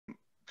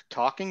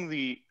talking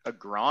the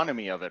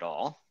agronomy of it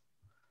all,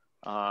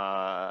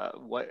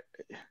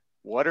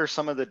 what are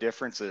some of the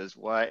differences?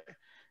 What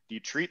do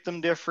you treat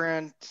them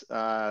different?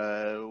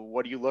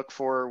 What do you look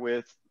for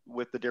with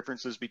the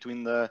differences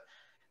between the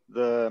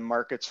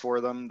markets for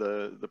them,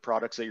 the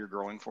products that you're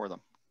growing for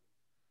them?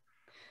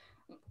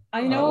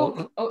 I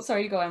know. Oh,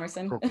 sorry, you go,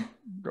 Emerson.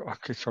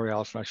 Okay, sorry,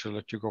 Alison. I should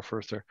let you go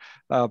first there.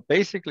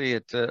 Basically,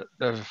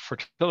 the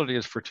fertility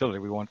is fertility.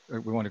 We want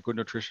a good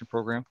nutrition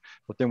program,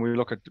 but then we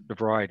look at the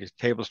varieties.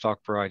 Table stock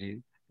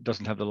variety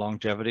doesn't have the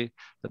longevity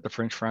that the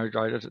French fry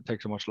does. It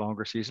takes a much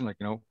longer season. Like,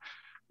 you know,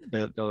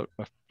 the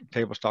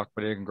table stock,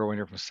 but they can grow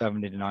anywhere from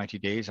 70 to 90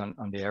 days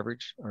on the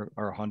average, or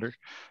 100.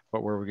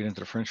 But where we get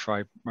into the French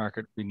fry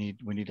market, we need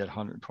that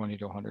 120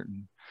 to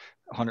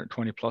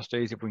 120 plus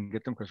days if we can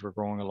get them, because we're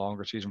growing a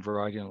longer season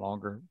variety and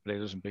longer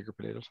potatoes and bigger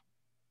potatoes.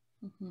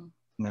 Mm-hmm.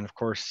 And then, of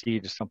course,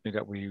 seed is something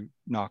that we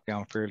knock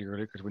down fairly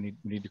early, because we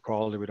need the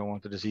quality. We don't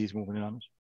want the disease moving in on us.